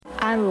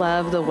I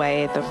love the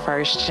way the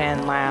First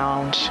Gen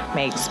Lounge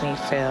makes me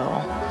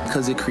feel.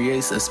 Because it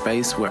creates a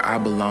space where I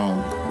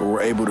belong. Where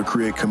we're able to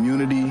create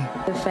community.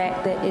 The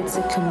fact that it's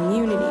a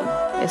community.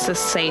 It's a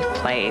safe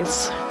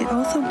place. It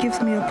also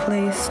gives me a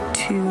place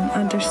to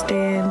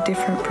understand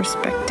different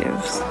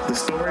perspectives. The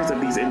stories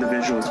of these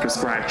individuals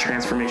prescribe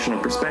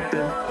transformational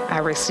perspective. I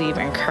receive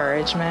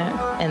encouragement,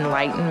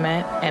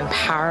 enlightenment,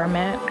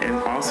 empowerment. And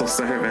also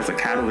serve as a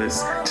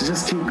catalyst to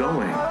just keep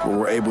going. Where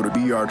we're able to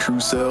be our true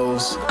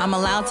selves. I'm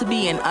allowed to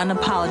be an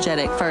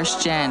unapologetic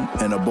first gen.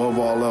 And above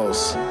all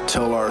else,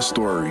 tell our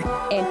story.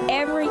 And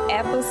every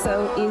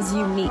episode is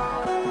unique.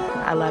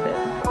 I love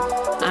it.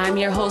 I'm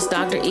your host,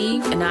 Dr.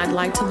 Eve, and I'd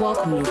like to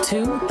welcome you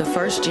to the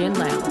First Gen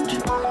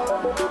Lounge.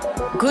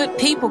 Good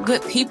people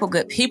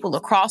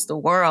across the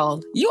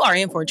world, you are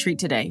in for a treat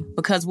today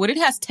because what it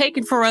has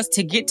taken for us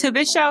to get to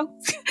this show,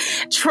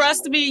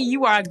 trust me,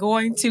 you are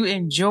going to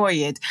enjoy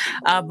it.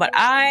 But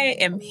I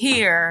am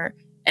here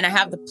and I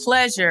have the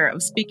pleasure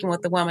of speaking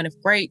with a woman of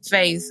great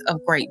faith, of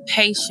great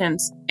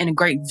patience, and a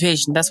great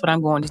vision. That's what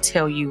I'm going to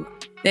tell you.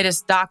 That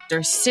is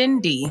Dr.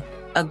 Sindy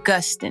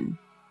Augstin.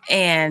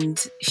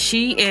 And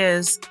she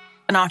is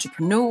an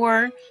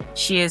entrepreneur.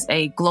 She is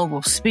a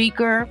global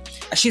speaker.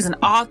 She's an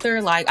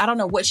author. I don't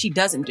know what she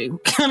doesn't do.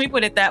 Let me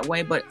put it that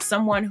way. But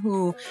someone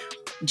who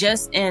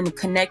just in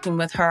connecting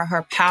with her,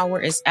 her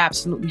power is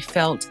absolutely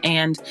felt.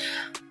 And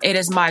it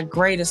is my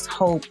greatest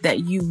hope that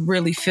you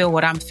really feel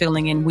what I'm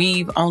feeling. And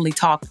we've only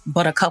talked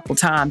but a couple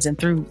times and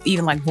through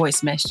even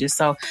voice messages.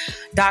 So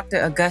Dr.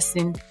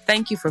 Augstin,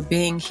 thank you for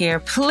being here.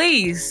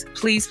 Please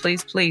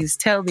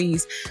tell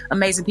these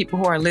amazing people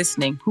who are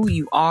listening who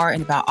you are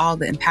and about all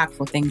the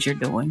impactful things you're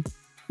doing.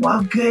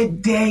 Well,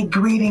 good day.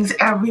 Greetings,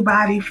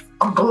 everybody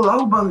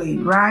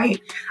globally, right?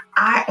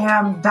 I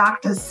am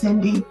Dr.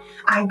 Sindy.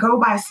 I go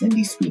by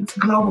Sindy Speaks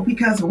Global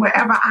because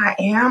wherever I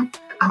am,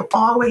 I'm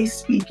always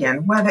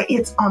speaking, whether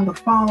it's on the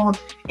phone,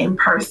 in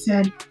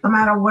person, no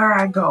matter where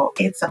I go.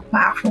 It's a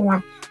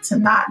platform to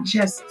not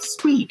just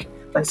speak,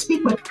 but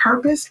speak with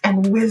purpose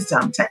and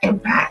wisdom to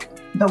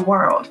impact the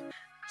world.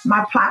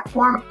 My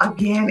platform,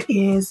 again,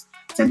 is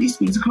Sindy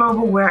Speaks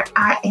Global, where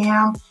I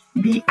am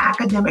the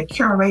academic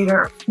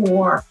curator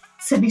for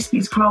Sindy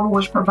Speaks Global,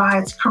 which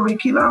provides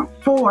curriculum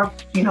for,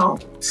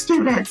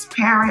 students,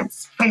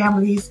 parents,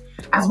 families,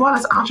 as well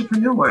as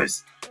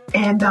entrepreneurs.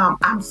 And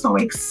I'm so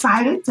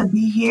excited to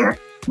be here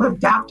with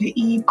Dr.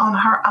 Eve on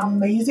her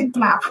amazing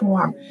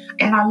platform.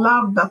 And I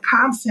love the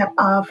concept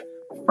of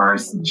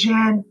first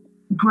gen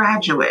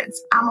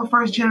graduates. I'm a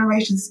first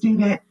generation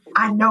student.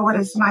 I know what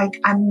it's like.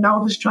 I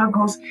know the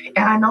struggles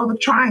and I know the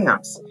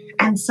triumphs.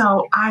 And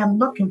so I am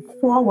looking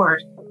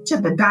forward to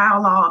the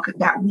dialogue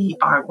that we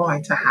are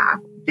going to have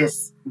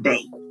this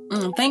day.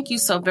 Thank you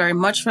so very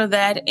much for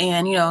that.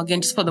 And,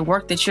 again, just for the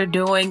work that you're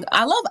doing.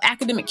 I love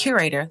academic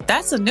curator.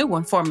 That's a new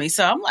one for me.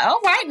 So I'm like,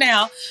 all right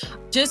now,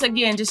 just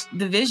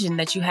the vision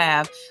that you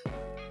have.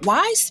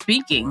 Why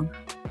speaking?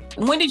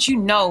 When did you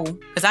know?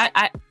 Because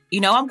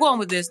I'm going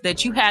with this,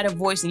 that you had a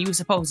voice and you were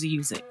supposed to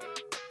use it.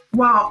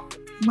 Well,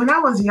 when I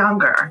was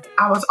younger,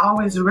 I was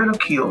always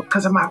ridiculed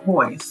because of my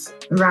voice,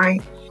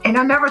 right? And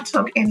I never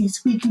took any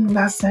speaking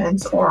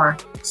lessons or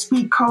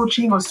speak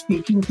coaching or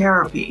speaking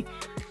therapy.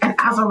 And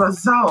as a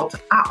result,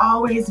 I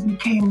always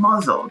became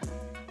muzzled.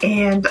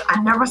 And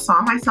I never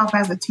saw myself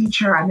as a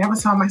teacher. I never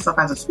saw myself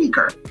as a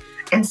speaker.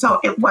 And so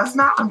it was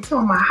not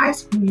until my high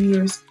school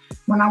years,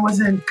 when I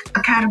was in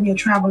Academy of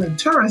Travel and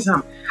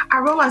Tourism, I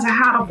realized I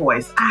had a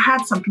voice. I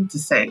had something to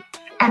say.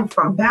 And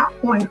from that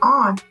point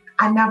on,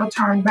 I never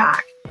turned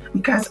back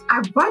because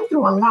I've been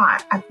through a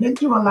lot.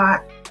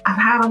 I've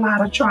had a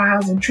lot of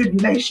trials and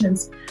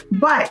tribulations.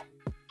 But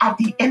at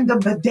the end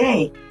of the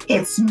day,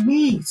 it's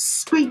me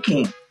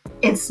speaking.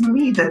 It's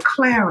me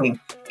declaring.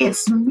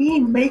 It's me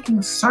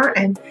making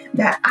certain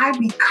that I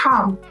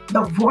become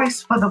the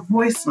voice for the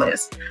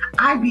voiceless.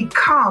 I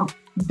become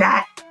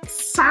that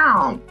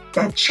sound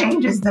that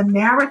changes the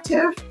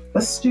narrative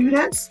for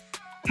students,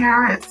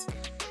 parents,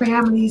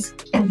 families,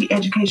 and the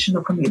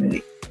educational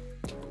community.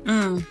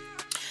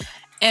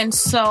 And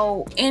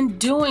so in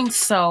doing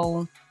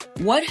so,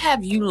 what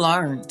have you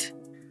learned?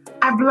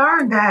 I've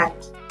learned that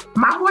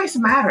my voice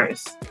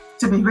matters,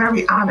 to be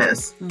very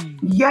honest.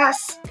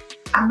 Yes,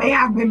 I may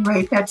have been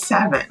raped at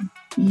 7.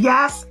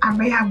 Yes, I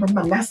may have been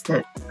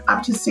molested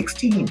up to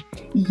 16.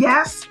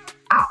 Yes,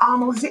 I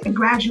almost didn't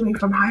graduate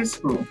from high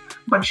school.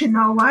 But you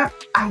know what?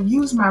 I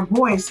used my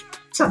voice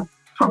to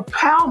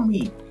propel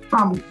me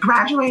from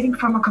graduating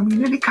from a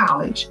community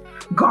college,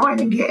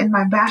 going and getting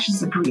my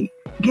bachelor's degree,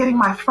 getting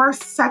my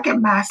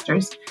second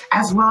master's,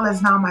 as well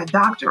as now my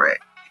doctorate.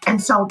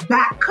 And so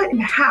that couldn't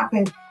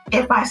happen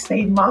if I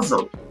stayed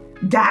muzzled.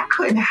 That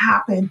couldn't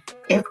happen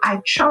if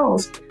I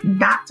chose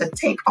not to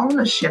take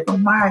ownership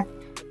of my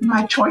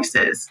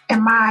choices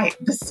and my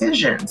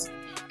decisions.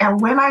 And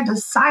when I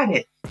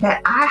decided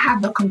that I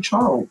have the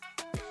control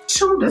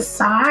to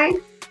decide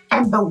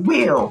and the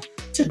will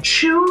to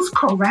choose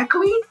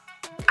correctly,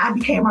 I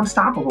became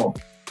unstoppable.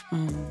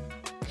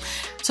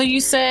 So you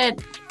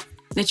said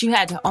that you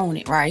had to own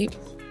it, right?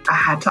 I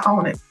had to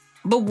own it.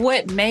 But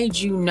what made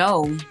you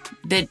know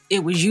that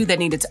it was you that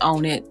needed to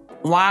own it?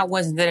 Why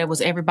wasn't that it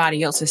was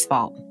everybody else's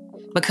fault?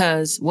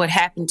 Because what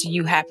happened to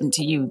you happened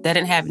to you. That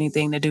didn't have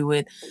anything to do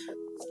with,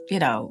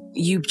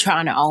 you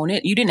trying to own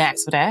it. You didn't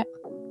ask for that.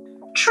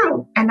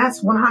 True. And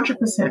that's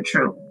 100%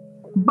 true.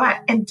 But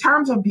in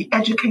terms of the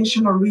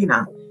education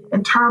arena,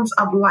 in terms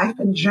of life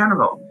in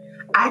general,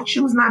 I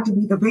choose not to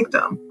be the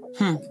victim.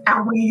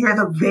 And when you're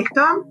the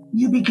victim,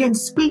 you begin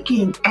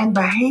speaking and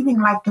behaving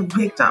like the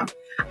victim.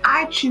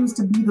 I choose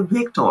to be the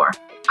victor.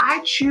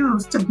 I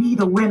choose to be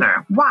the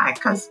winner. Why?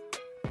 Because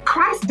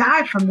Christ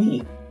died for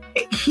me.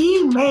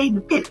 He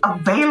made it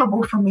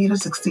available for me to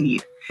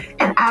succeed.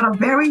 And at a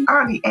very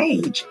early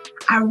age,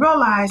 I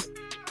realized,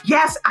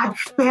 yes, I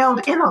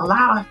failed in a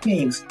lot of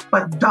things,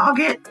 but dog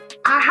it,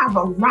 I have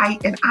a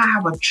right and I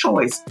have a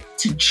choice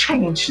to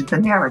change the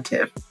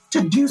narrative,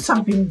 to do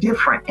something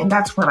different. And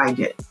that's what I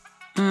did.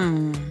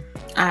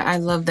 I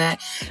love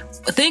that.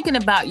 Thinking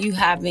about you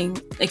having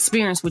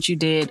experienced what you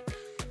did,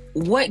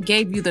 what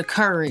gave you the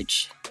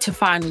courage to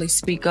finally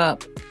speak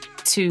up,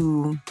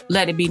 to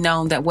let it be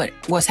known that what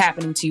was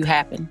happening to you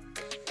happened?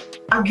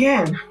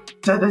 Again,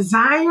 the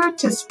desire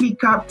to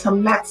speak up, to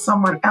let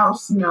someone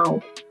else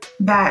know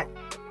that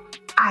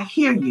I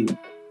hear you,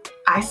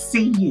 I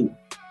see you,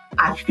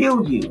 I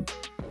feel you.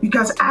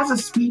 Because as a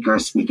speaker,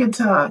 speaking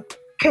to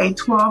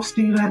K-12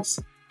 students,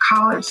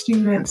 college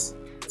students,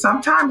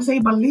 sometimes they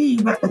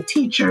believe that the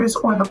teachers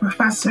or the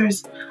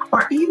professors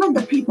or even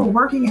the people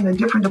working in the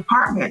different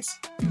departments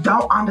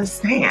don't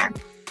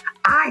understand.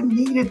 I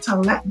needed to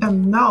let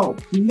them know,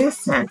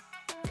 listen,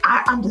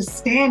 I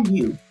understand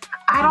you.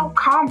 I don't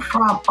come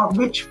from a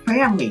rich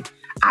family.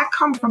 I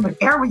come from an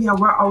area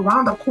where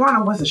around the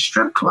corner was a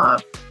strip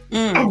club.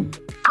 And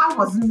I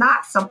was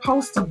not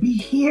supposed to be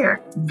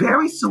here,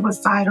 very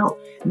suicidal,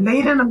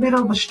 laid in the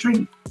middle of the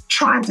street,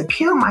 trying to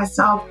kill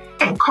myself,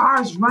 and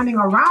cars running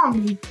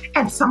around me,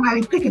 and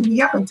somebody picking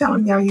me up and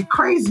telling me, are you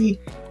crazy?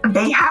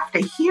 They have to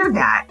hear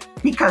that,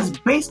 because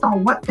based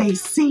on what they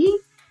see,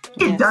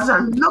 it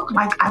doesn't look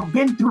like I've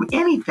been through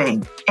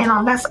anything. And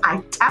unless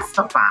I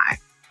testify,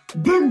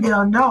 then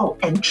they'll know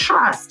and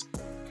trust,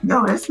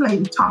 yo, this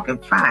lady talking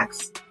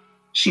facts.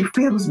 She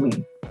feels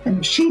me. And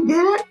if she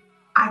did it,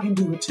 I can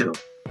do it too.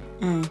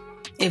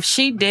 If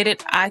she did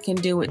it, I can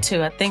do it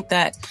too. I think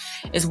that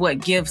is what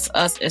gives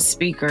us as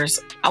speakers,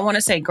 I want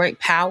to say great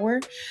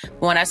power.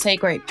 When I say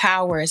great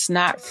power, it's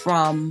not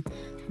from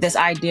this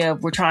idea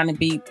of we're trying to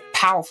be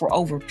powerful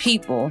over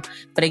people,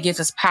 but it gives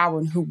us power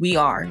in who we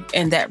are,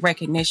 and that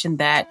recognition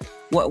that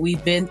what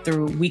we've been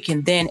through, we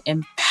can then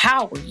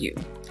empower you.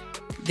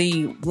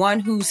 The one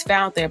who's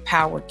found their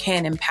power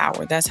can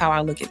empower. That's how I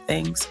look at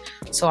things.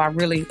 So I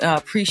really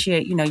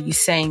appreciate, you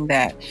saying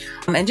that.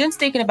 And just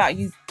thinking about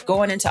you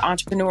going into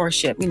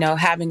entrepreneurship,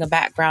 having a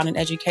background in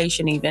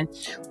education even.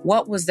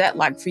 What was that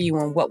like for you?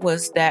 And what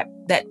was that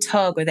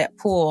tug or that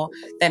pull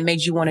that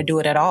made you want to do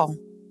it at all?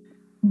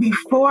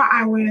 Before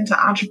I went into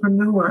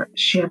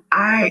entrepreneurship,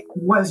 I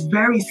was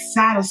very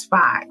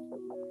satisfied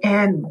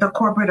in the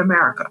corporate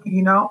America,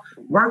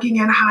 working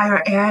in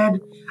higher ed.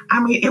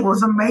 I mean, it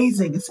was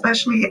amazing,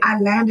 especially I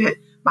landed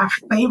my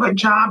favorite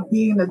job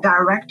being the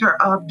director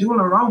of dual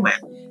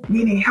enrollment,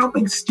 meaning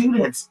helping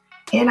students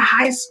in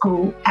high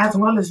school as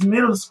well as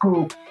middle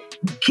school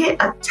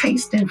get a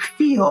taste and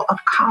feel of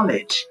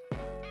college.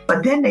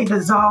 But then they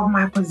dissolved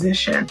my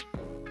position.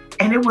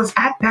 And it was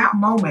at that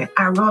moment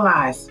I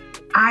realized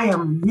I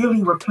am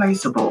really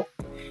replaceable,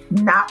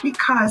 not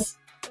because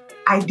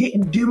I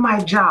didn't do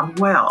my job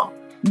well,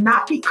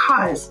 not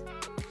because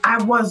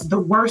I was the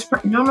worst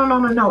person.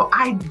 No.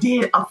 I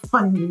did a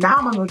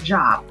phenomenal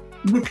job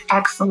with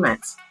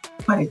excellence,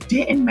 but it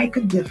didn't make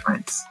a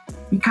difference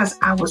because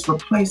I was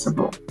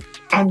replaceable.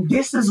 And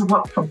this is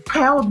what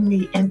propelled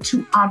me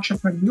into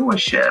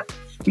entrepreneurship,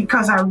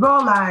 because I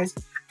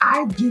realized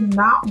I do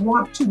not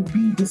want to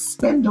be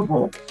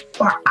dispendable,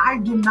 or I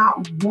do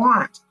not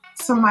want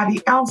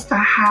somebody else to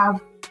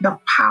have the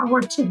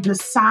power to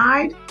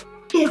decide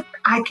if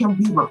I can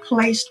be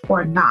replaced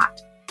or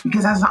not.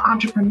 Because as an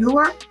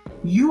entrepreneur,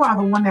 you are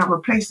the one that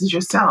replaces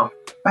yourself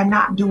by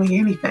not doing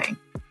anything.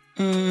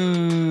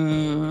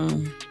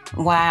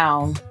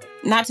 Wow.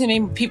 Not too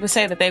many people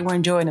say that they were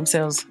enjoying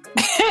themselves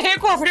in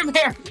corporate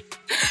America,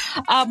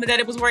 that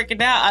it was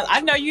working out.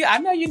 I know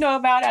you know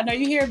about it. I know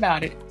you hear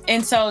about it.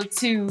 And so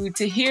to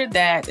hear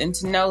that and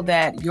to know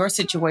that your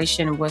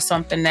situation was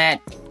something that,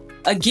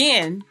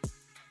 again,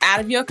 out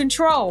of your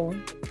control,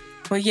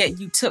 but yet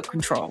you took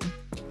control.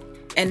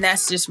 And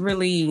that's just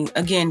really,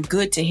 again,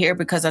 good to hear,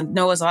 because I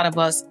know as a lot of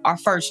us are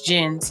first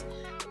gens,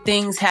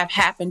 things have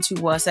happened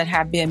to us that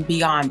have been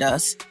beyond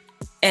us.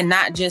 And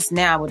not just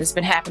now, but it's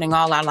been happening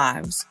all our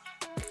lives.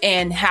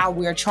 And how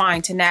we're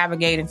trying to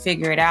navigate and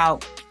figure it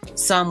out.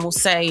 Some will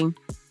say,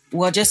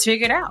 well, just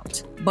figure it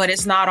out. But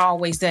it's not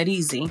always that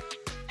easy.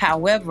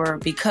 However,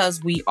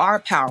 because we are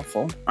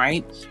powerful,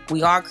 right?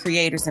 We are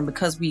creators, and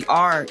because we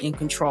are in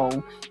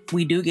control,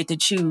 we do get to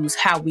choose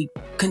how we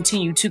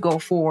continue to go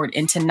forward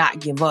and to not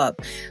give up.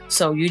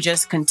 So you're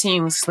just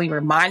continuously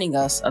reminding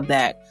us of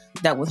that.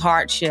 that with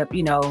hardship,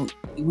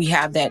 we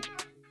have that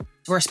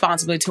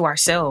responsibility to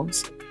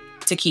ourselves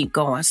to keep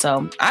going.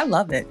 So I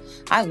love it.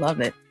 I love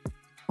it.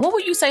 What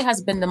would you say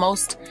has been the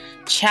most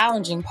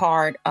challenging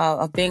part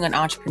of being an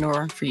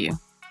entrepreneur for you?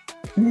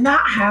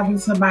 Not having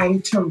somebody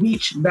to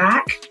reach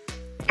back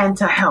and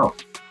to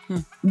help.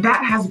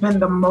 That has been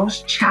the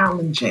most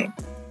challenging,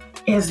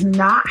 is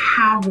not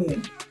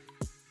having.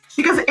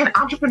 Because in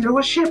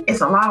entrepreneurship,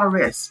 it's a lot of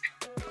risk.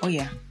 Oh,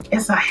 yeah.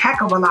 It's a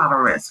heck of a lot of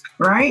risk,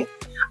 right?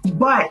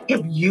 But if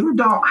you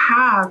don't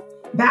have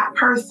that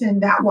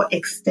person that will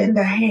extend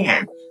a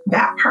hand,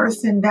 that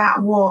person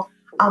that will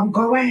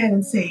go ahead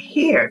and say,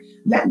 here,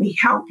 let me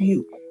help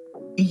you,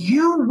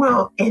 you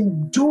will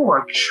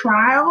endure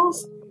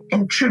trials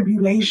and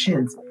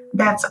tribulations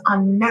that's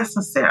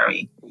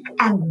unnecessary.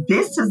 And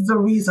this is the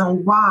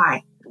reason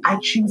why I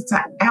choose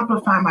to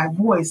amplify my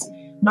voice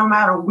no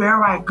matter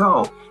where I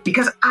go,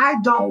 because I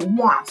don't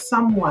want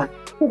someone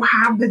who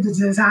have the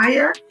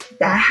desire,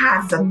 that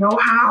has the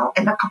know-how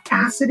and the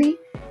capacity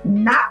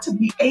not to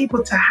be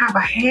able to have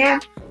a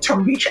hand to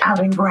reach out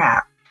and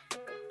grab.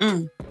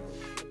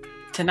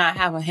 To not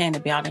have a hand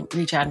to be out and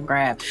reach out and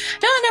grab.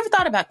 No, I never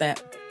thought about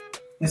that.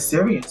 It's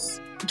serious.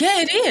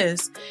 Yeah, it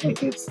is.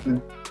 It's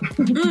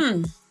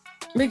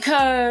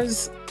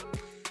because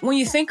when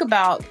you think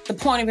about the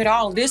point of it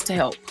all, it is to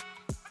help.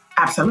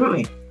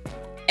 Absolutely.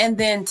 And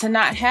then to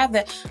not have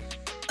that.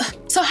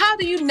 So how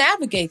do you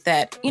navigate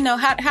that?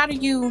 How do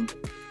you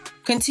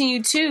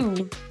continue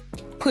to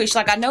push?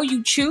 Like, I know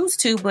you choose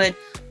to, but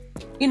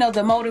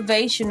the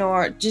motivation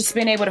or just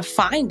being able to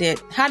find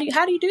it. How do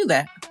you do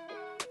that?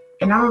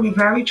 And I'm going to be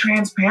very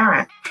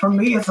transparent. For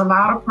me, it's a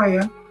lot of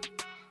prayer.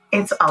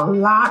 It's a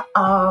lot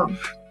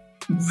of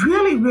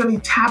really, really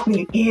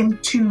tapping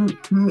into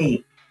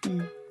me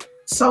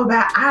so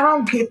that I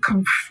don't get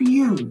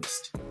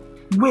confused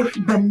with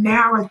the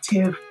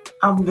narrative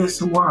of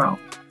this world.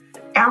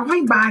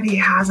 Everybody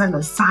has an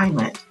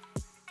assignment.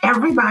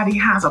 Everybody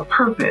has a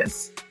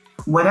purpose.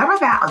 Whatever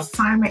that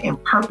assignment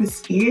and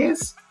purpose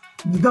is,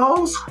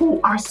 those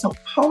who are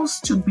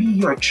supposed to be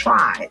your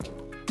tribe,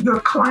 your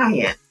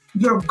client,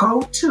 your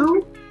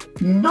go-to,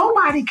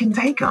 nobody can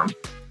take them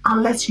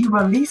unless you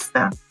release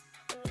them.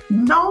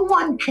 No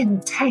one can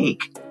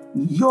take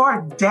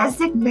your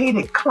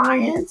designated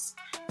clients,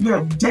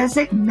 your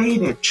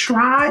designated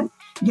tribe,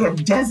 your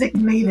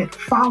designated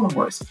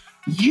followers.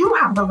 You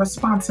have the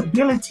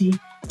responsibility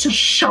to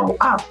show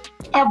up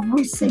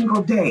every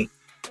single day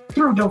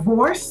through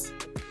divorce,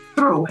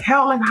 through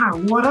hell and high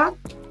water,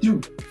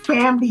 through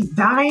family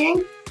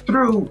dying,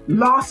 through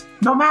loss.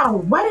 No matter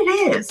what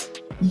it is,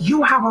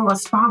 you have a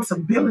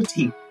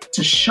responsibility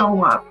to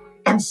show up.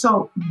 And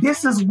so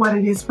this is what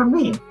it is for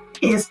me,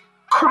 is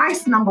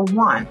Christ, number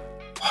one,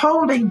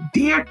 holding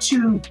dear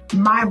to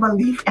my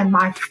belief and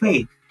my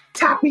faith,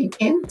 tapping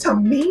into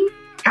me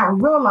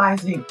and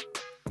realizing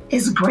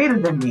it's greater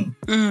than me.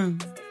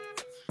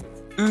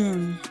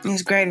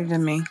 It's greater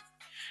than me.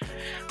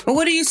 But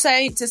what do you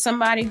say to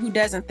somebody who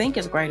doesn't think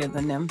it's greater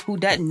than them, who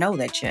doesn't know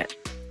that yet?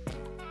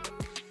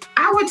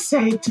 I would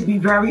say, to be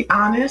very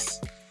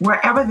honest,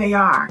 wherever they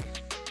are,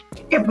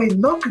 if they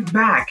look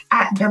back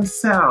at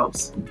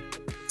themselves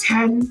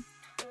 10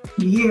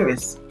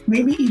 years,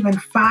 maybe even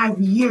 5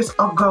 years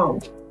ago,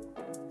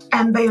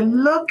 and they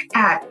look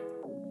at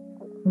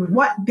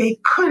what they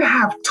could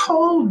have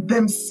told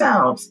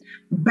themselves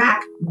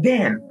back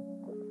then,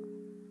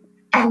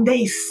 and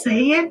they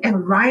say it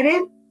and write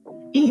it,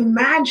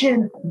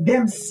 imagine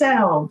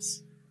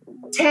themselves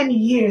 10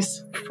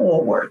 years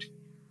forward.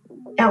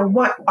 And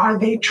what are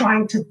they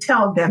trying to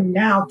tell them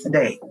now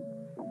today?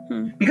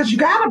 Because you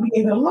got to be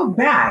able to look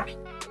back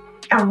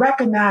and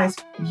recognize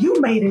you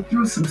made it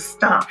through some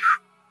stuff.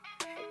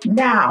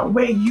 Now,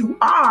 where you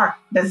are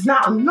does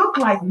not look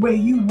like where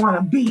you want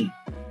to be.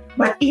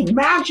 But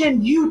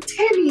imagine you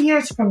 10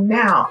 years from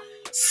now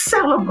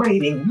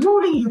celebrating,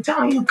 rooting you,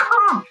 telling you,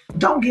 come,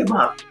 don't give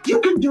up. You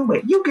can do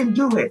it. You can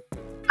do it.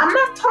 I'm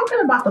not talking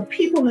about the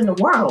people in the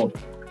world.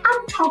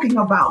 I'm talking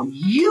about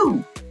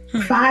you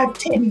 5,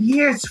 10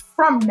 years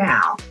from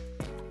now.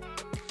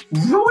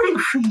 Rooting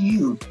for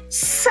you,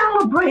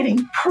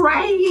 celebrating,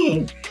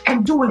 praying,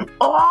 and doing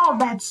all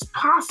that's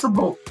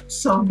possible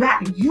so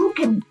that you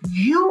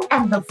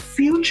and the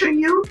future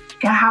you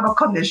can have a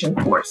collision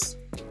course.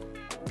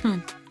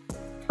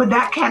 But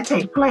that can't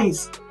take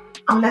place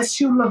unless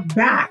you look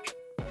back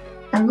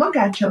and look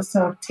at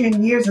yourself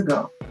 10 years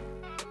ago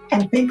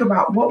and think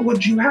about what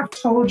would you have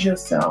told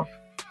yourself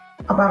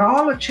about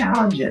all the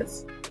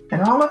challenges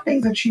and all the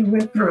things that you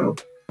went through,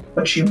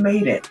 but you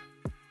made it.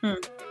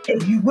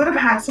 If you would have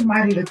had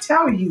somebody to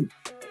tell you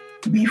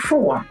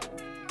before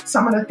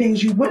some of the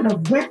things you wouldn't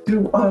have went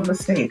through or the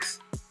mistakes,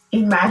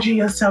 imagine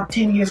yourself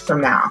 10 years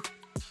from now.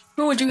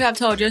 What would you have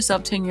told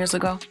yourself 10 years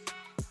ago?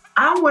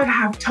 I would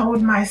have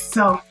told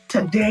myself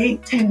today,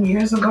 10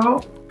 years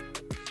ago,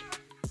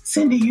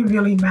 Sindy, you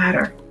really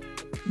matter.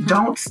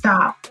 Don't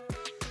stop.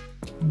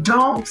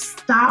 Don't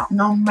stop,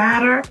 no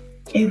matter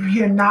if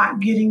you're not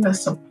getting the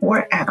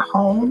support at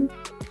home.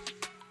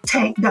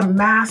 Take the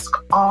mask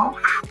off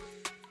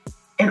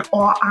in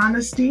all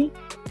honesty,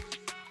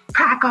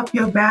 pack up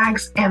your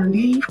bags and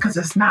leave because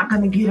it's not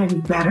going to get any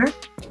better.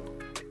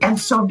 And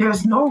so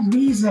there's no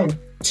reason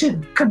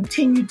to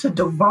continue to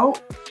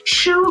devote.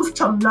 Choose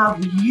to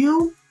love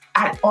you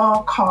at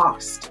all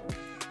cost.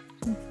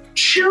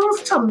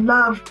 Choose to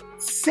love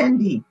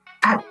Sindy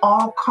at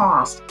all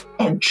cost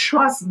and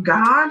trust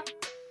God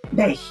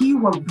that He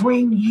will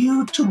bring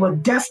you to a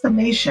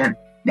destination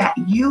that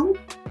you,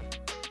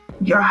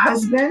 your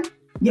husband,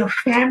 your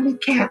family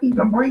can't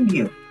even bring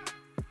you.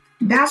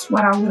 That's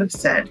what I would have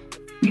said.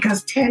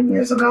 Because 10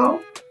 years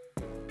ago,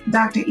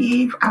 Dr.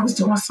 Eve, I was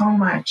doing so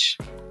much.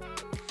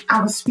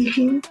 I was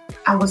speaking,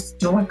 I was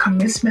doing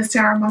commencement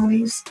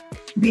ceremonies,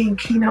 being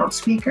keynote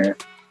speaker.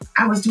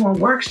 I was doing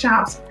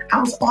workshops. I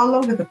was all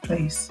over the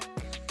place.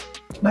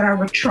 But I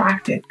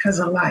retracted because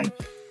of life.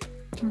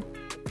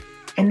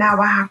 And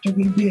now I have to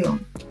rebuild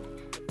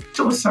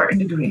to a certain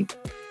degree.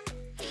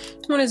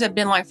 What has it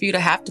been like for you to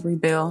have to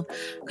rebuild?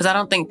 Because I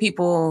don't think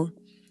people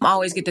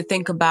always get to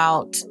think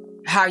about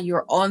how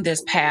you're on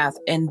this path.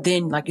 And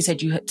then, like you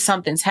said,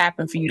 something's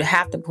happened for you to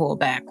have to pull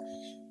back.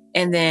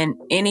 And then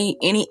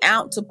any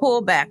ounce of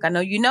pullback, I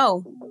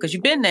know, because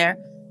you've been there,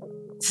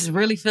 this is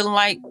really feeling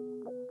like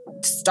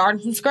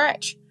starting from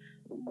scratch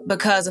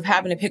because of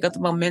having to pick up the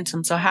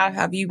momentum. So how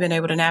have you been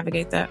able to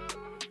navigate that?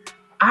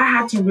 I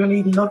had to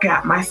really look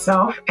at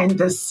myself and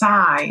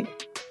decide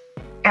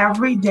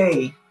every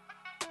day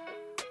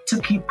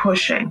to keep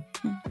pushing.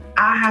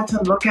 I had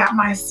to look at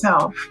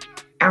myself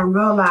and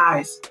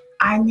realize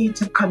I need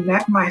to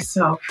connect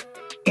myself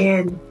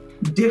in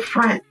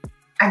different,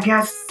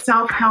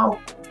 self-help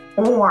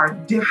or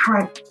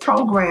different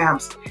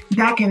programs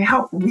that can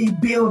help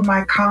rebuild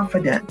my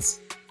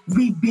confidence,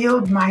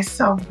 rebuild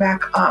myself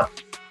back up.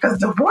 Because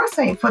divorce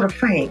ain't for the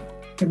faint.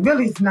 It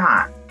really is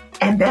not.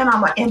 And then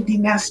I'm an empty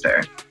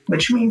nester,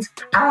 which means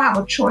I don't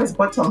have a choice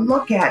but to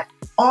look at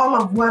all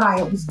of what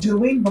I was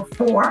doing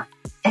before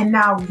and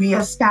now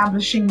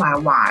reestablishing my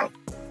why.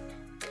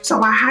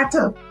 So I had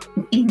to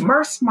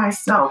immerse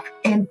myself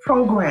in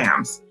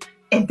programs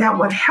and that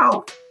would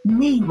help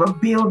me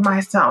rebuild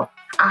myself.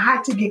 I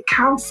had to get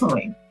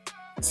counseling,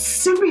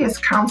 serious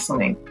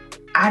counseling.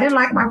 I didn't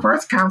like my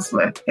first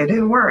counselor. It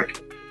didn't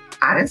work.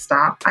 I didn't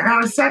stop. I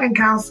got a second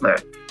counselor.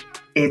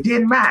 It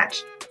didn't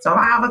match. So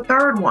I have a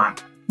third one.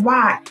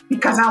 Why?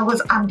 Because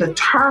I'm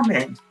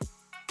determined.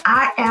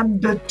 I am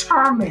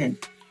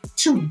determined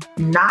to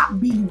not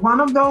be one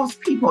of those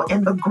people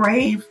in the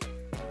grave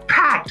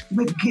packed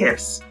with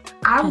gifts.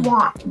 I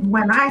want,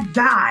 when I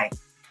die,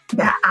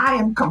 that I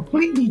am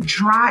completely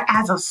dry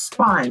as a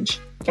sponge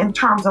in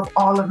terms of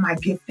all of my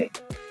gifting.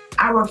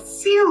 I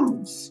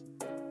refuse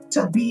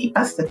to be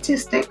a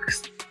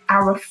statistics. I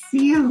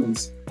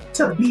refuse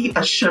to be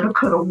a shoulda,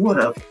 coulda,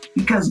 woulda,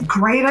 because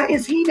greater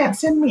is He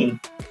that's in me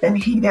than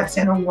he that's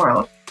in the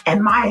world.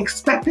 And my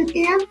expected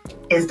end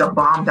is the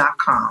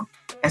bomb.com.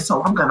 And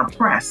so I'm going to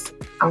press.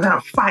 I'm going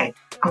to fight.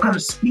 I'm going to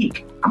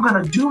speak. I'm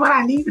going to do what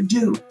I need to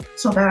do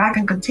so that I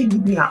can continue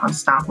being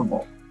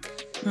unstoppable.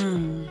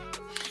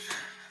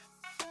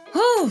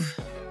 Whew.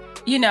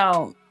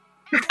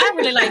 I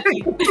really like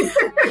you.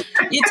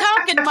 You're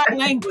talking my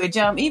language.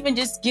 Even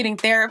just getting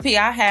therapy,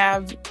 I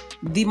have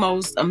the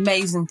most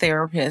amazing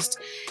therapist.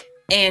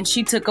 And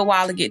she took a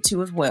while to get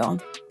to as well.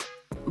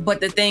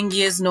 But the thing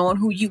is, knowing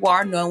who you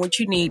are, knowing what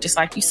you need, just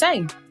like you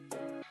say,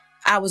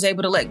 I was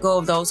able to let go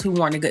of those who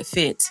weren't a good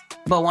fit.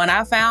 But when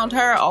I found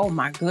her, oh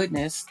my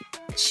goodness,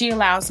 she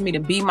allows me to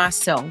be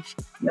myself.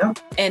 Yep.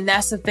 And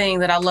that's the thing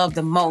that I love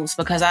the most,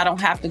 because I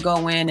don't have to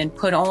go in and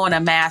put on a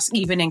mask,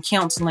 even in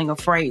counseling,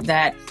 afraid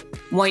that,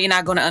 one, you're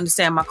not going to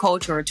understand my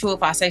culture, or two,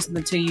 if I say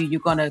something to you, you're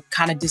going to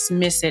kind of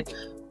dismiss it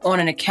on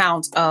an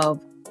account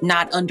of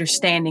not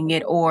understanding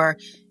it, or,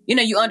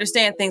 you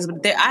understand things.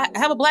 But I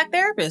have a Black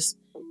therapist.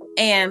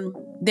 And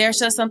there's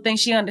just something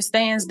she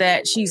understands,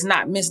 that she's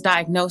not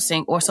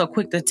misdiagnosing or so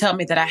quick to tell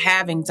me that I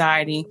have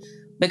anxiety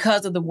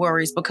because of the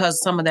worries, because of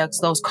some of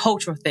those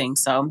cultural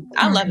things. So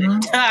I love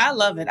it. I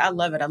love it. I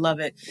love it. I love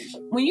it.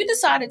 When you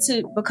decided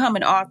to become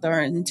an author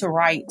and to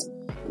write,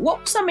 what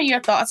were some of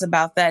your thoughts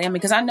about that?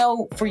 Because I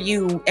know for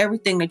you,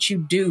 everything that you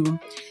do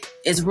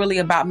is really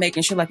about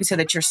making sure, like you said,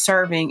 that you're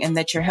serving and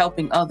that you're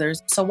helping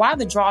others. So why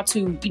the draw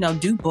to,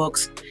 do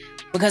books?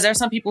 Because there's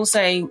some people who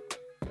say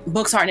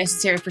books aren't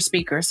necessary for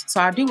speakers. So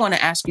I do want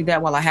to ask you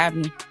that while I have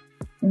you.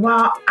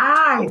 Well,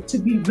 to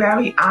be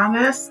very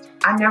honest,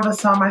 I never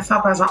saw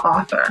myself as an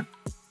author.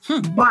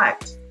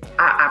 But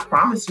I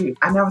promise you,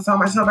 I never saw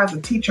myself as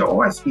a teacher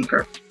or a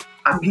speaker.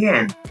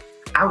 Again,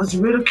 I was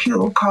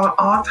ridiculed, called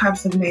all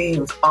types of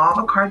names, all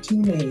the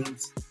cartoon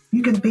names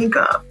you can think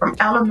of, from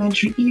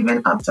elementary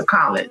even up to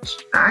college.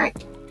 All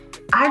right.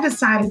 I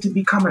decided to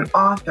become an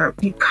author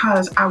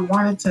because I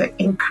wanted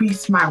to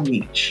increase my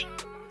reach.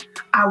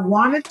 I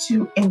wanted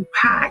to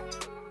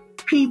impact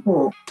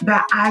people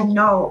that I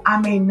know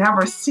I may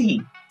never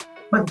see,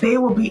 but they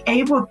will be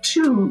able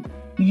to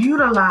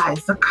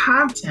utilize the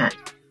content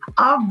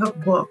of the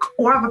book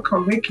or the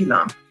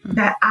curriculum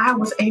that I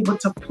was able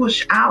to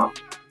push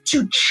out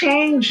to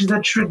change the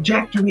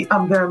trajectory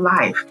of their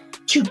life,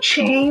 to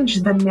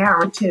change the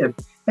narrative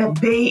that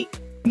they,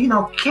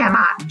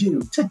 cannot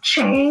do, to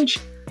change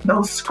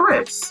those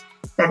scripts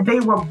that they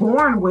were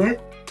born with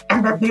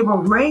and that they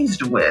were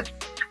raised with.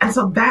 And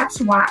so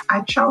that's why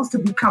I chose to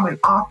become an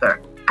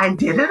author. I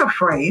did it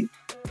afraid.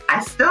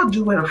 I still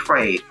do it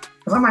afraid.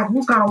 Because I'm like,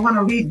 who's going to want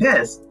to read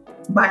this?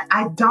 But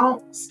I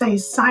don't stay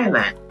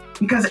silent,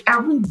 because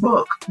every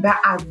book that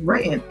I've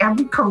written,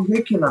 every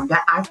curriculum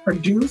that I've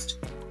produced,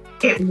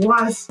 it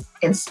was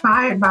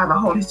inspired by the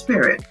Holy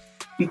Spirit,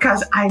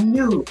 because I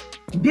knew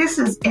this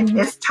is in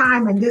this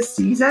time, in this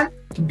season,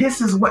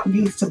 this is what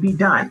needs to be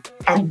done.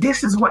 And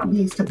this is what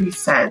needs to be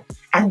said.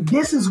 And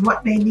this is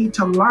what they need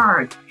to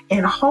learn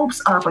in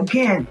hopes of,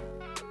 again,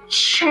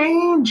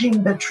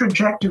 changing the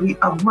trajectory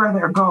of where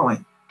they're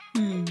going.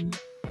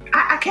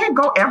 I can't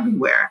go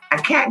everywhere. I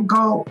can't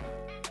go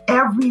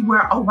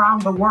everywhere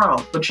around the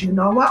world. But you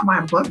know what?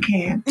 My book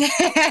can.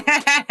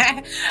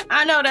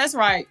 I know that's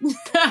right.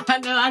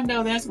 I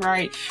know that's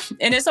right.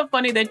 And it's so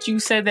funny that you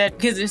said that,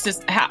 because it's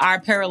just our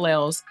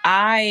parallels.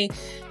 I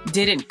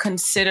didn't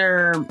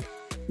consider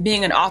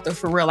being an author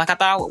for real. Like, I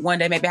thought I would one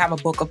day maybe have a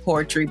book of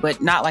poetry,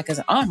 but not like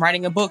I'm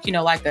writing a book,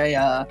 like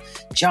a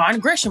John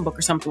Grisham book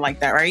or something like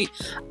that, right?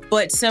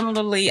 But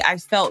similarly, I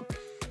felt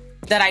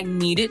that I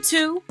needed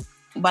to,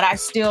 but I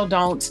still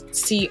don't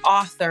see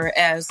author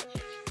as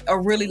a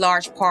really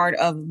large part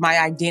of my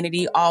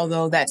identity,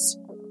 although that's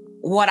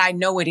what I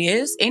know it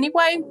is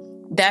anyway.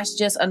 That's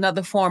just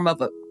another form of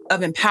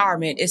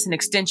empowerment. It's an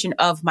extension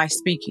of my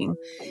speaking.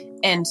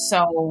 And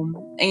so,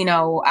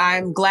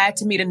 I'm glad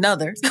to meet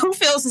another who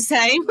feels the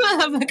same,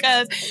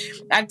 because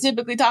I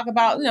typically talk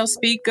about,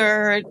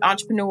 speaker,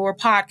 entrepreneur,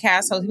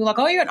 podcast. So people are like,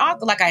 oh, you're an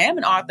author. Like, I am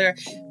an author,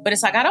 but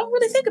it's like, I don't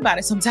really think about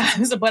it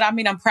sometimes, but I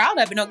mean, I'm proud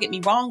of it. Don't get me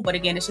wrong. But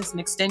again, it's just an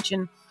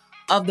extension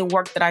of the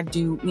work that I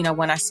do,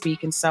 when I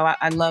speak. And so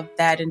I love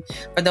that. And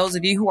for those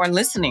of you who are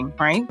listening,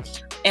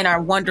 right, and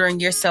are wondering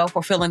yourself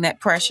or feeling that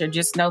pressure,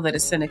 just know that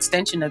it's an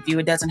extension of you.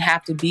 It doesn't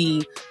have to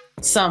be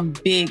some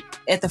big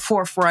at the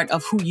forefront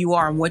of who you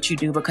are and what you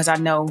do, because I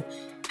know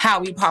how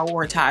we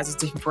prioritize is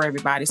different for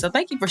everybody. So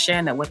thank you for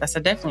sharing that with us. I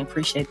definitely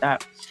appreciate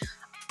that.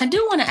 I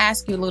do want to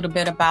ask you a little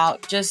bit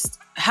about just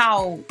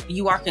how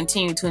you are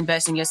continuing to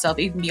invest in yourself,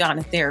 even beyond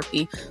the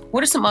therapy.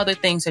 What are some other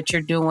things that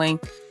you're doing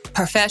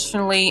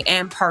professionally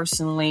and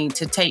personally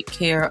to take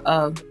care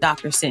of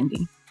Dr.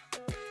 Sindy?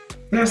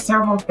 There's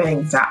several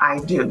things that I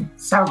do.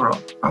 Several,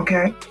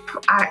 okay?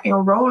 I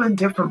enroll in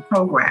different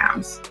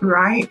programs,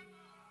 right?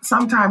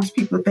 Sometimes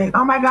people think,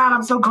 oh my God,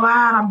 I'm so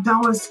glad I'm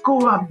done with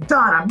school. I'm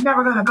done. I'm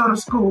never going to go to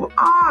school.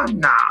 Oh,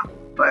 nah,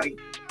 buddy.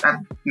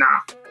 Nah,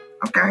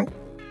 okay?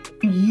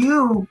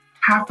 You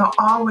have to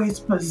always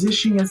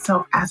position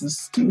yourself as a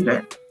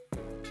student.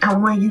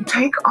 And when you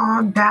take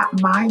on that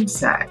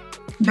mindset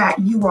that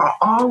you are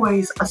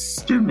always a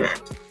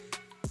student,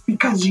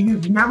 because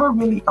you've never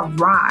really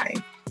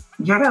arrived,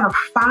 you're going to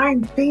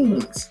find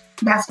things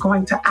that's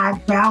going to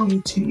add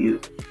value to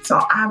you.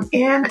 So I'm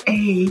in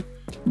a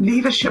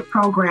leadership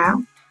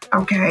program,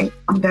 okay,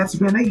 that's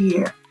been a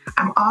year.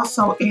 I'm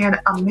also in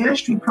a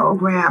ministry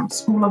program,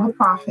 School of the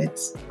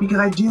Prophets, because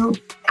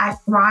I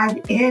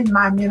thrive in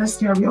my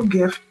ministerial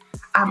gift.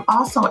 I'm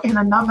also in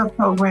another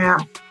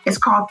program. It's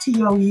called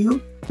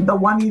TOU, the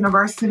One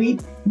University,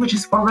 which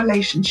is for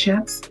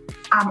relationships.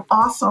 I'm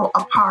also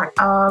a part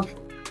of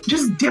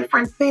just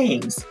different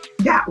things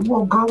that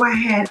will go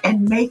ahead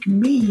and make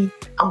me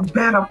a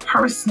better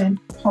person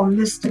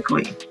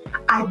holistically.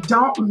 I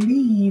don't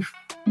leave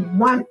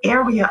one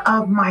area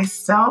of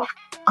myself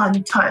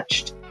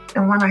untouched.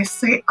 And when I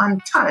say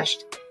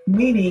untouched,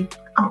 meaning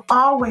I'm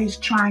always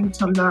trying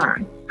to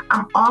learn.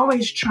 I'm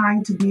always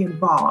trying to be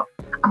involved.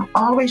 I'm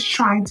always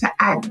trying to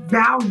add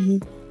value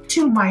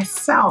to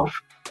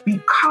myself,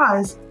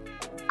 because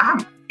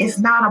it's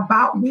not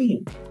about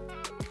me.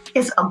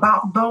 It's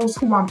about those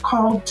who I'm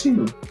called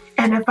to.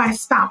 And if I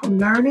stop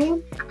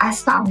learning, I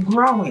stop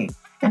growing.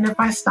 And if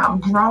I stop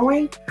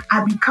growing,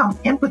 I become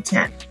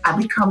impotent. I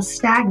become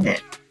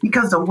stagnant,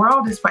 because the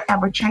world is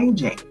forever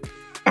changing.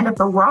 And if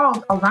the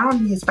world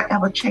around me is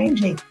forever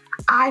changing,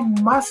 I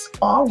must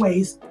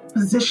always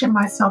position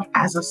myself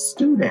as a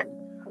student,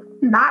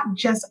 not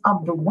just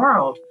of the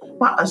world,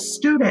 but a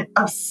student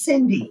of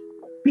Sindy,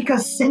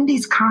 because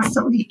Sindy's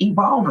constantly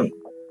evolving.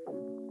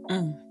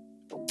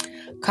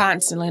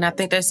 Constantly. And I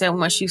think they said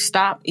once you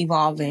stop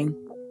evolving,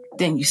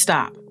 then you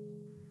stop.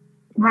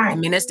 Right. I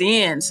mean, that's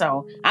the end.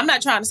 So I'm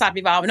not trying to stop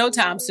evolving no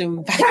time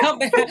soon.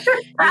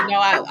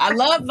 I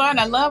love learning,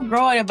 I love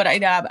growing, but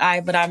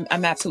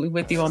I'm absolutely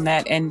with you on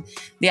that. And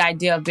the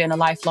idea of being a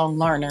lifelong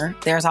learner,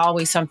 there's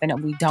always something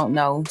that we don't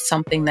know,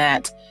 something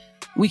that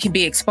we can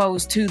be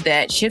exposed to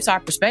that shifts our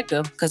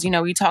perspective. Because, we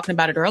were talking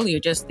about it earlier,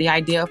 just the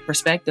idea of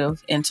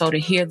perspective. And so to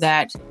hear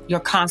that your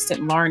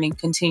constant learning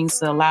continues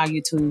to allow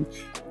you to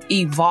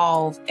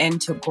evolve and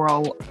to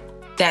grow,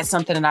 that's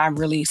something that I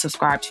really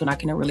subscribe to and I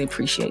can really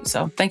appreciate.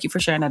 So thank you for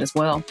sharing that as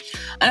well.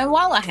 And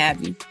while I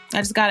have you, I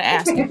just got to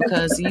ask you,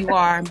 because you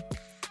are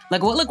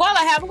like, well, look, while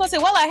I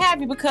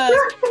have you, because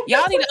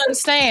y'all need to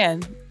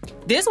understand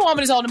this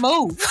woman is on the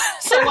move.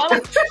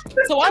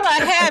 so while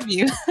I have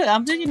you,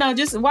 I'm just,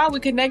 just while we're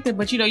connected,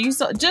 but you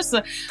so just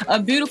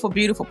a beautiful,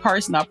 beautiful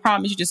person. I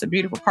promise you, just a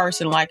beautiful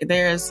person. Like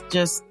there's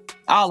just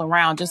all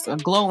around, just a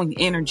glowing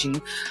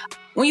energy.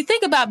 When you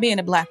think about being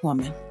a Black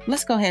woman,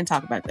 let's go ahead and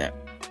talk about that.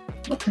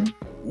 Okay.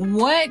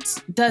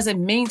 What does it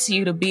mean to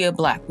you to be a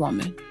Black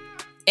woman?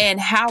 And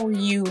how are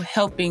you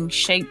helping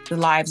shape the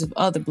lives of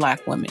other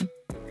Black women?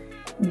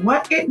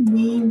 What it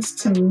means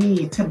to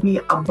me to be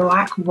a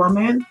Black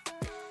woman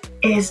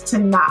is to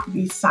not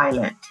be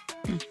silent.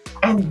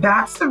 And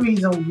that's the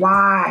reason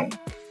why,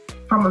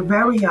 from a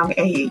very young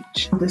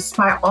age,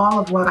 despite all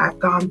of what I've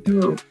gone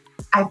through,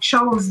 I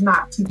chose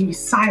not to be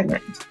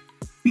silent.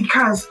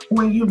 Because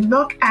when you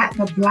look at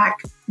the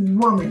Black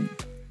woman,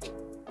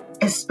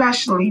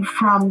 especially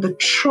from the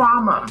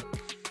trauma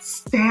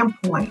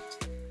standpoint,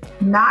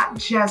 not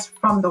just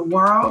from the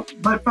world,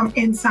 but from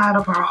inside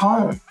of her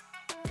home,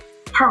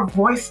 her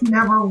voice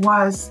never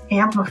was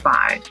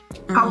amplified.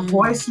 Her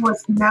voice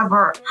was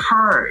never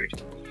heard.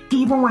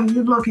 Even when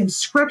you look in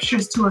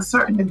scriptures to a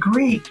certain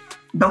degree,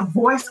 the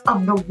voice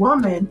of the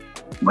woman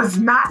was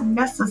not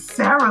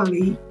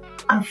necessarily,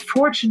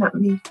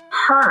 unfortunately,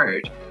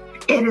 heard.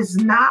 It is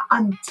not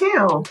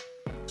until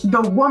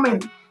the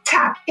woman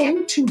tapped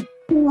into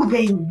who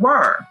they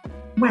were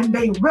when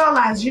they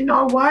realized, you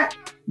know what,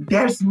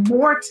 there's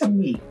more to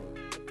me.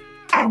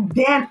 And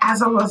then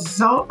as a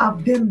result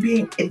of them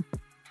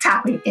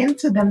tapping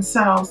into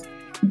themselves,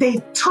 they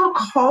took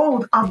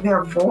hold of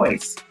their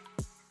voice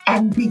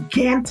and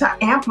began to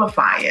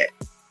amplify it.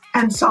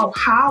 And so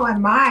how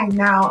am I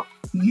now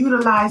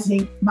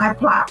utilizing my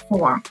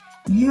platform,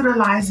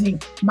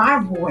 utilizing my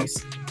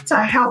voice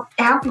to help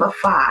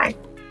amplify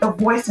the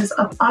voices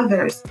of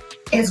others?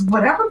 Is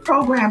whatever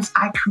programs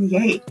I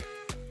create,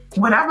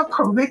 whatever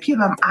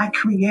curriculum I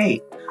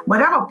create,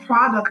 whatever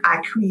product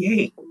I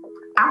create,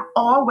 I'm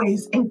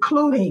always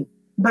including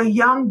the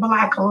young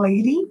Black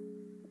lady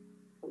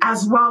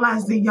as well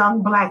as the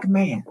young Black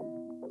man.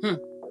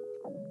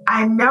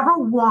 I never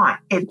want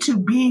it to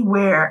be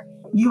where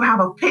you have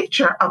a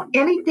picture of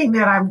anything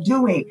that I'm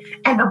doing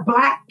and the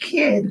Black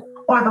kid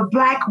or the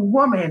Black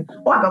woman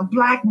or the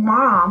Black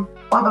mom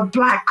or the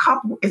Black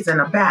couple is in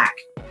the back.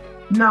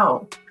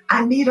 No,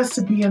 I need us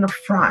to be in the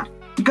front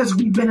because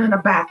we've been in the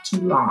back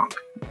too long.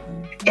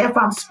 If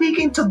I'm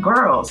speaking to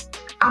girls,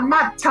 I'm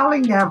not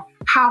telling them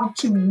how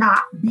to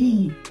not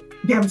be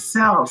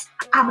themselves.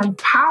 I'm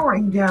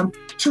empowering them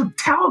to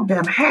tell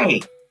them,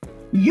 hey,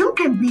 you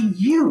can be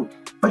you,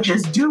 but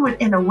just do it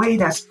in a way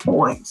that's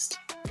poised.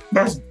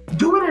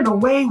 Do it in a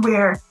way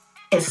where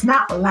it's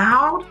not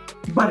loud,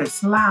 but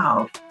it's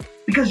loud.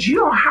 Because you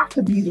don't have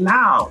to be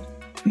loud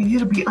for you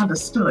to be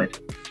understood.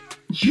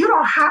 You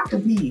don't have to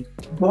be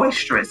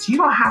boisterous. You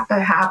don't have to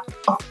have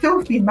a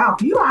filthy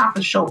mouth. You don't have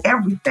to show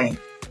everything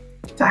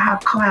to have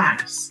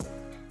class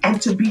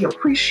and to be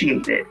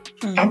appreciated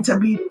and to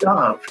be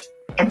loved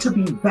and to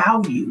be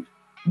valued.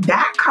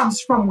 That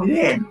comes from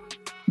within.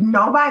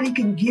 Nobody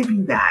can give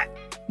you that.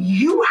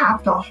 You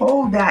have to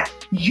hold that.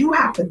 You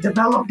have to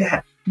develop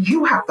that.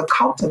 You have to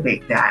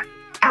cultivate that.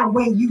 And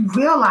when you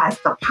realize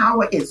the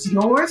power is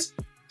yours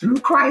through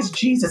Christ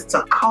Jesus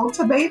to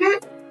cultivate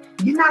it,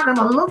 you're not going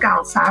to look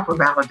outside for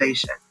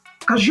validation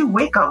because you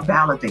wake up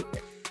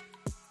validated.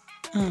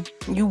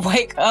 You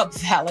wake up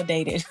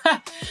validated.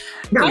 Come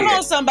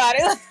on, somebody.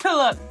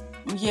 Look.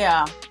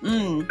 Yeah.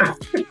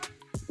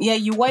 Yeah,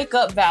 you wake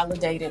up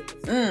validated.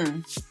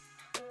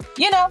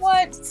 You know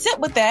what? Sit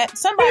with that.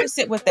 Somebody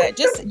sit with that.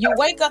 Just you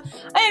wake up.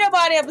 Ain't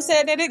nobody ever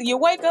said that. You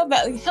wake up.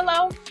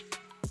 Hello?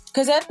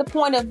 Because at the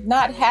point of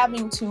not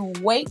having to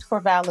wait for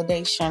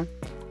validation,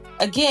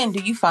 again,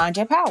 do you find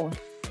your power?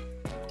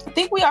 I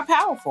think we are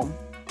powerful.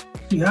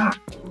 Yeah.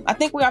 I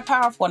think we are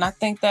powerful. And I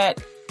think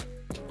that,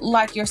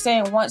 like you're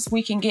saying, once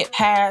we can get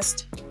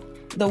past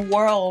the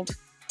world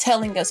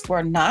telling us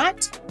we're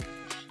not,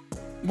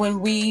 when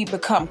we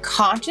become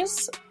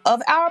conscious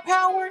of our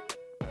power,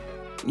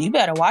 you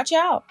better watch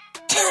out.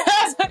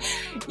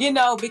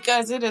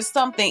 Because it is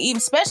something, even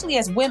especially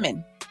as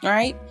women,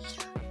 right?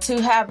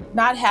 To have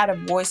not had a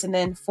voice. And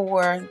then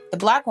for the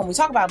Black woman, we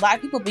talk about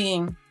Black people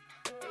being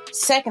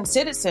second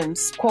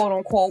citizens, quote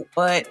unquote,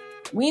 but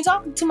we ain't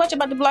talking too much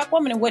about the Black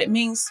woman and what it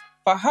means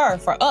for her,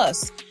 for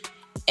us.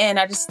 And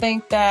I just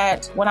think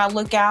that when I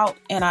look out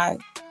and I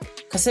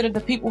consider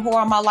the people who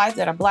are in my life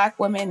that are Black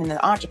women in the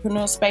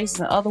entrepreneurial spaces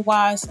and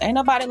otherwise, ain't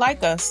nobody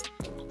like us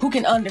who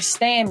can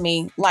understand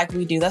me like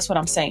we do. That's what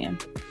I'm saying.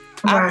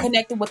 Right. I've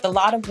connected with a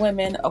lot of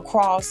women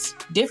across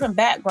different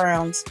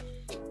backgrounds,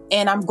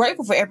 and I'm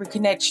grateful for every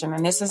connection.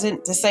 And this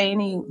isn't to say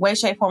any way,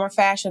 shape, form, or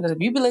fashion, because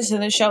if you've been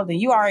listening to this show, then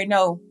you already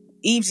know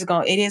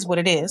it is what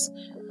it is.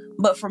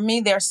 But for me,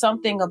 there's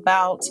something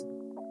about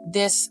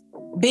this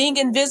being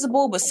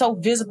invisible, but so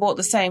visible at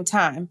the same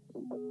time.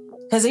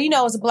 Because,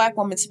 as a Black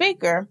woman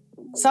speaker,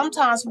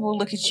 sometimes people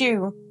look at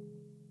you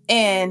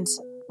and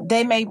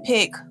they may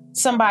pick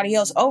somebody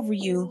else over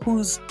you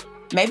who's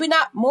maybe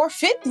not more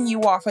fit than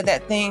you are for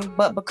that thing,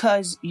 but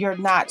because you're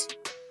not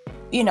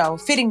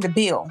fitting the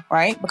bill,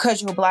 right?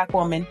 Because you're a Black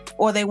woman,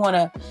 or they want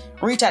to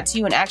reach out to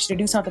you and ask you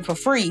to do something for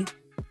free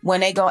when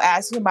they go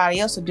ask somebody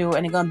else to do it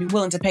and they're going to be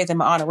willing to pay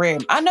them an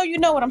honorarium. I know you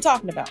know what I'm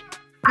talking about.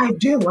 I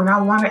do, and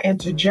I want to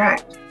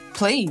interject.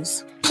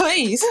 Please.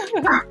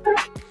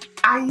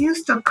 I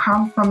used to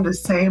come from the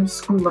same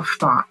school of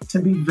thought, to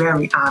be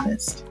very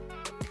honest,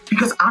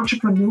 because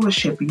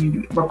entrepreneurship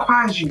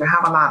requires you to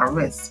have a lot of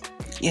risk.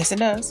 Yes, it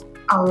does.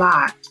 A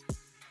lot.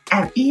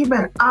 And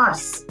even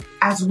us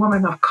as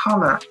women of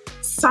color,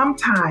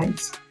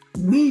 sometimes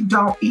we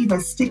don't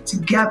even stick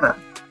together.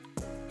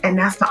 And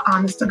that's the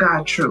honest to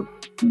God truth.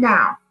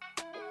 Now,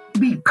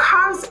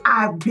 because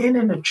I've been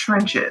in the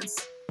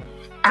trenches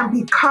and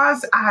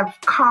because I've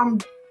come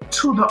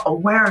to the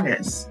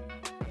awareness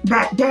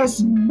that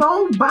there's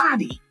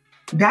nobody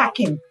that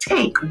can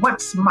take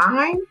what's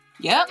mine.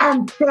 Yep.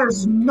 And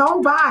there's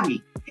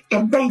nobody,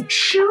 if they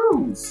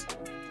choose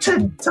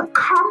to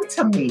come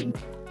to me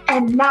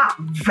and not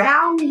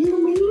value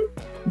me,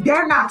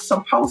 they're not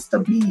supposed to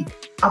be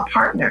a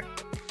partner.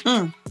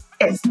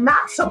 It's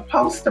not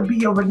supposed to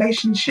be a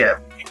relationship.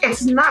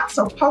 It's not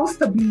supposed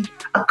to be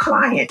a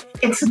client.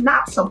 It's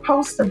not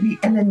supposed to be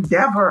an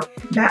endeavor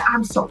that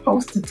I'm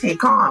supposed to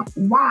take on.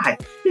 Why?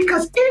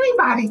 Because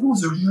anybody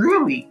who's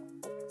really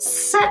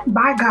sent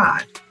by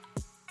God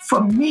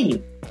for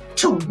me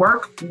to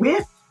work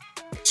with,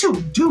 to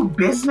do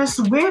business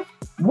with,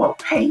 will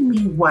pay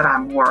me what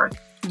I'm worth.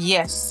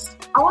 Yes.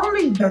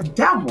 Only the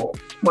devil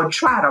will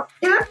try to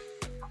pimp,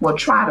 will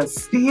try to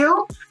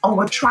steal, or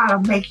will try to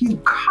make you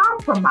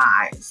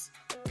compromise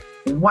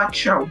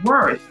what you're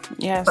worth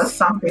for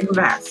something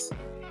less.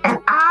 And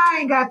I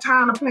ain't got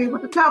time to play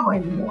with the devil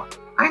anymore.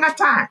 I ain't got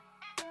time.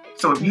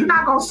 So if you're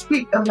not going to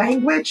speak the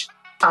language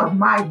of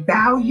my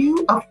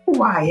value of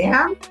who I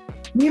am,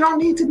 we don't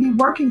need to be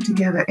working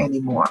together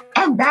anymore.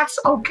 And that's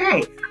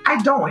okay.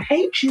 I don't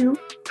hate you.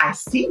 I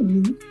see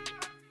you.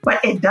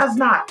 But it does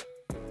not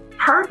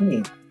hurt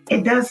me.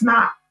 It does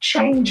not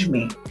change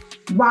me.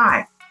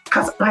 Why?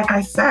 Because like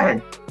I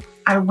said,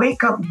 I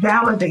wake up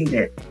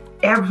validated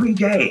every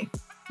day.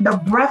 The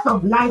breath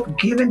of life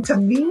given to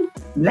me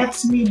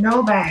lets me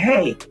know that,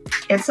 hey,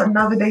 it's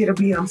another day to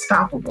be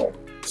unstoppable.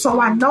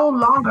 So I no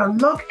longer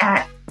look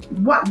at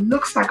what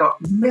looks like a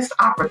missed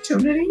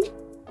opportunity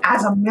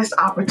as a missed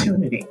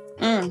opportunity.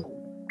 And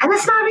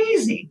it's not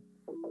easy.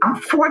 I'm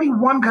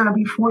 41, gonna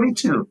be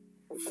 42.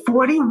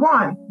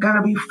 41,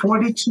 gonna be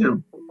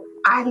 42.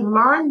 I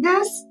learned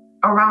this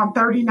around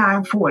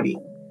 39, 40.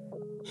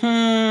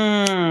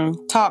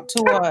 Talk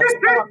to us.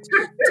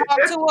 Talk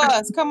to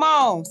us. Come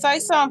on, say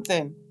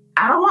something.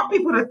 I don't want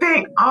people to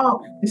think,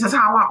 oh, this is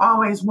how I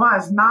always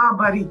was. Nah,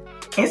 buddy.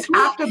 It's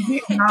after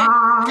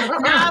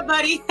Nah,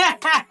 buddy.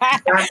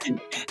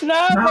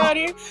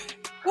 Buddy.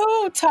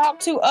 Ooh, talk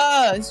to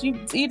us.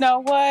 You know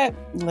what?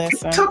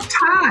 Listen. It took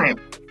time.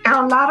 And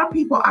a lot of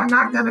people are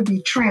not going to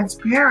be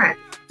transparent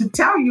to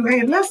tell you,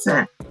 hey,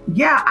 listen,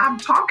 yeah, I'm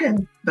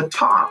talking the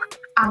talk.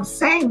 I'm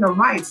saying the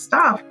right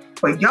stuff.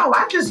 But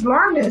I just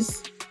learned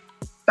this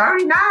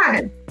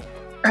 39,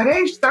 at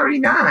age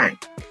 39.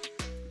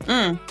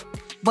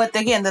 But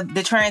again,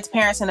 the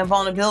transparency and the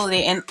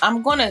vulnerability, and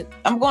I'm gonna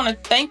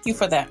thank you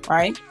for that,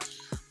 right?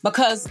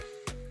 Because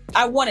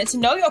I wanted to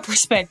know your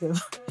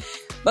perspective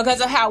because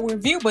of how we're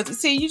viewed. But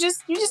see, you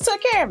just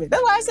took care of it.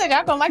 That's why I said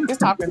y'all gonna like this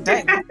talking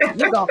today.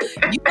 You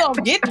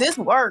gonna get this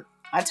work.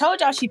 I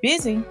told y'all she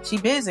busy.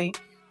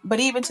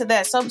 But even to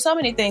that, so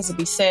many things to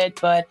be said.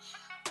 But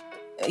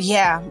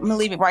yeah, I'm gonna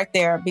leave it right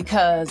there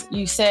because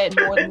you said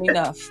more than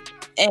enough.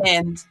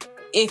 And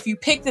if you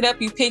picked it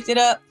up, you picked it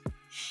up.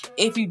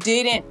 If you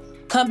didn't,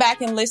 come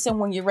back and listen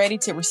when you're ready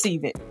to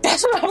receive it.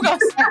 That's what I'm going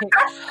to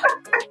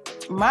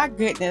say. My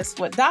goodness.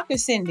 What Dr.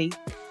 Sindy,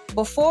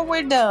 before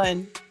we're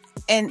done,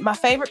 and my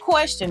favorite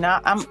question,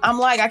 I'm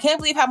like, I can't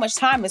believe how much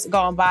time has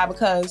gone by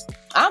because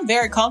I'm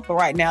very comfortable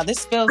right now.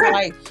 This feels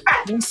like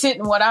we're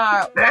sitting with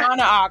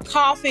our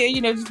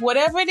coffee, just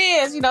whatever it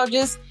is,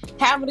 just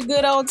having a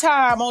good old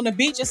time on the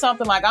beach or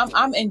something. Like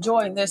I'm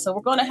enjoying this. So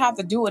we're going to have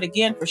to do it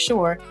again for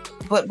sure.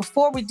 But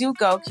before we do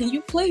go, can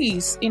you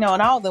please, and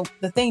all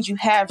the things you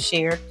have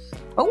shared,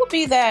 what would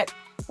be that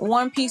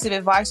one piece of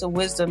advice or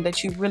wisdom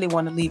that you really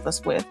want to leave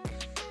us with?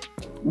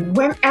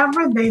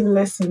 Whenever they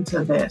listen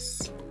to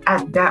this,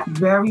 at that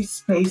very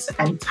space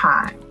and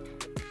time,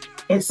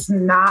 it's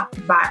not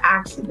by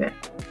accident.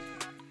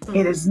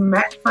 It is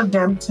meant for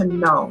them to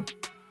know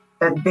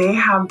that they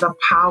have the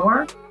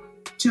power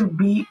to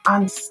be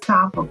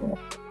unstoppable.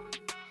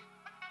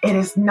 It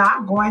is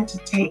not going to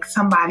take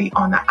somebody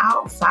on the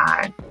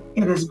outside.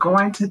 It is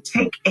going to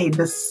take a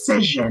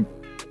decision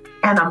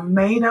and a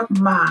made-up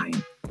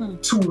mind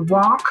to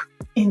walk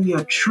in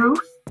your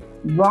truth,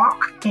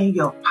 walk in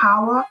your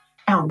power,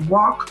 and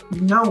walk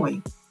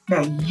knowing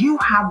that you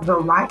have the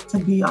right to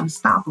be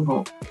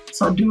unstoppable.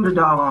 So do the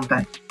doggone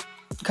thing.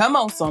 Come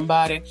on,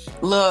 somebody.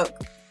 Look,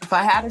 if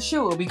I had a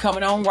shoe, it would be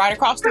coming on right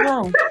across the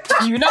room.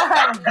 You know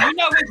what's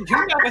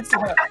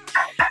up.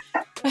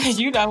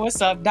 You know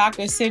what's up,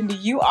 Dr. Sindy.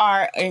 You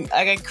are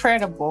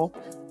incredible.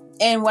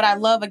 And what I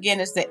love, again,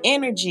 is the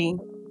energy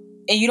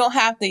and you don't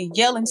have to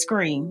yell and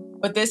scream.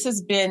 But this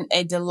has been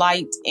a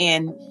delight.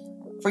 And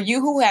for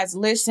you who has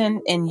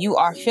listened and you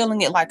are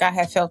feeling it like I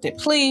have felt it,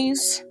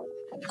 please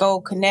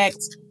go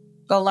connect,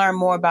 go learn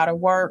more about her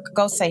work,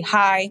 go say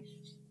hi.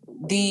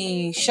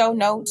 The show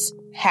notes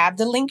have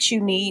the links you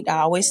need.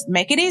 I always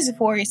make it easy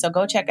for you, so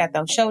go check out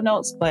those show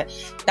notes. But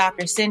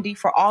Dr. Sindy,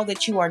 for all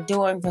that you are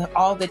doing, for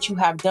all that you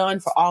have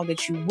done, for all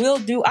that you will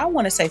do, I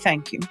want to say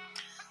thank you.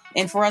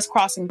 And for us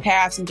crossing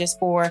paths and just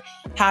for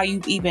how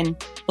you've even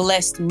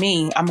blessed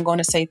me, I'm going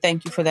to say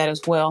thank you for that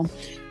as well.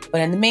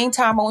 But in the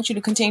meantime, I want you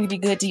to continue to be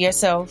good to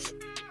yourself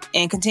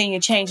and continue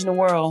changing the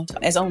world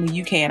as only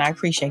you can. I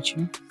appreciate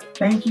you.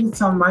 Thank you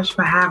so much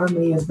for having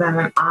me. It's been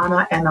an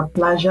honor and a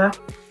pleasure.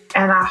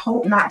 And I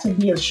hope not to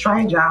be a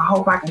stranger. I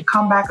hope I can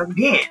come back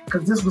again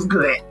because this was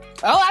good.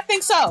 Oh, I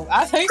think so.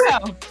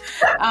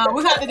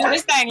 We'll have to do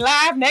this thing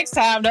live next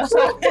time, though.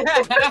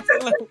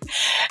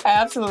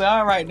 Absolutely.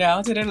 All right,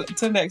 now.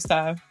 Till next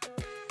time.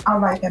 All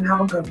right, then.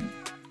 Have a good one.